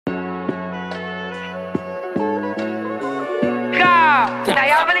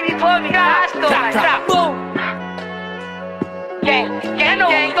put me hostile like that. Boom. Gang,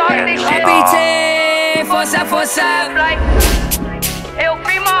 start this shit. RPT, force up. Like, it'll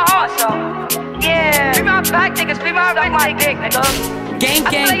free my heart, so. Yeah. Free my back, niggas, free my right, my dick, nigga. Gang. I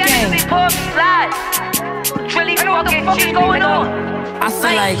feel like I need to be put flat. Really, I know what the fuck is going on. I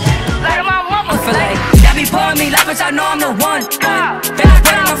feel like Y'all be pulling me like, bitch, I know I'm the one. They was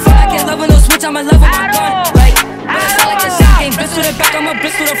better than fuck, I can't love with no switch, I'm in love with my gun. Like, but it's not like the same game, bitch to the back, I'ma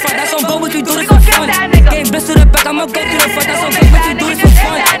bitch to the front. That's on both, we do this for fun. Game bitch to the back, I'ma go to the front. That's on both, bitch, we do this for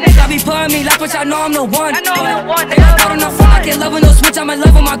fun. Y'all be pulling me like, bitch, I know I'm the one. They was better than fuck, I can't love with no switch, I'm in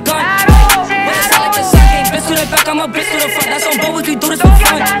love with my gun. But it's not like the same game, bitch to the back, I'ma bitch to the front. That's on both, we do this for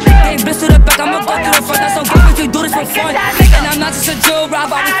fun. Game bitch to the back, I'ma go to the front. That's on both, bitch, we do this for fun. And I'm not just a drill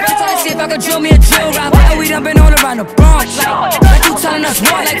rapper, I was trying to see if I could drill me a drill rapper. And we done been all around the Bronx. Like you telling us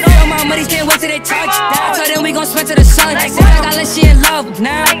what? Like feel my money, can't wait till they touch. Now tell them we gon' spend to the sun. Like I got let she in love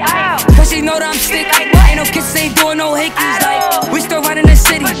now. Cause she know that I'm sick. Ain't no kisses, ain't doing no hickeys. Like we still running the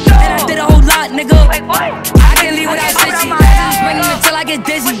city. And I did a whole lot, nigga. I can't leave without Shiesty. I just spending until I get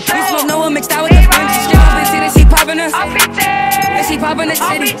dizzy. We smoke no one mixed out with the bunches. Get up and see that she poppin' us. And she poppin' the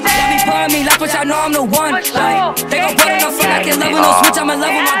city. Y'all be pulling me like, but y'all know I'm the one. Like they gon' put enough fun, I can't love with no switch, I'm in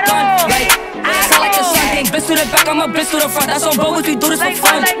love with my gun. Like it's not like the sun game, bitch to the back, I'm a bitch to the front. That's on both, we do this for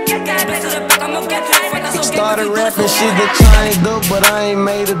fun. Bitch to the back, I'm a bitch to the front. That's on started rapping, shit that changed up, but I ain't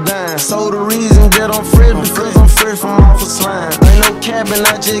made a dime. So the reason that I'm fresh, because I'm fresh from off a slime. Ain't no cabin,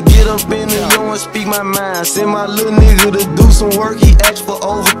 I just get up in the yard and speak my mind. Send my little nigga to do some work, he asked for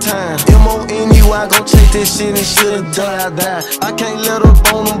overtime. M-O-N-U-I, gon' check that shit and shit until I die. I can't let up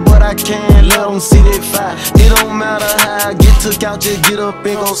on them, but I can let them see that fire. It don't matter how I get took out, just get up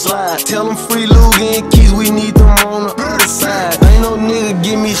and go slide. Tell them free Luga and keys, we need them on the other side. Ain't no nigga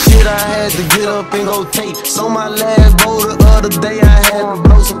give me shit, I had to get up and go take. So my last bowl the other day, I had to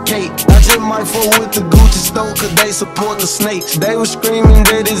blow some cake. I just might fuck with the Gucci store, cause they support the snakes. They was screaming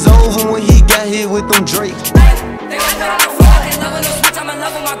that it's over when he got hit with them Drake. They was better than fuck, I can't love with no switch, I'm in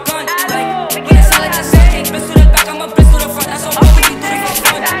love with my gun. Like, when it's all like the same game, bitch to the back, I'm a bitch to the front. That's on both, we do this for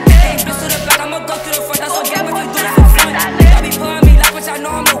fun. Game bitch to the back, I'ma go to the front. That's on both, we do this for fun. Y'all be pulling me like, but y'all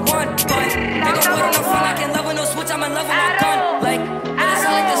know I'm the one. But they gon' put enough fun, I can't love with no switch, I'm in love with my gun. Like, when it's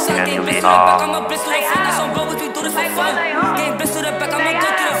all like the sun game, bitch to the back, I'm a bitch to the front. That's on both, we do this for fun.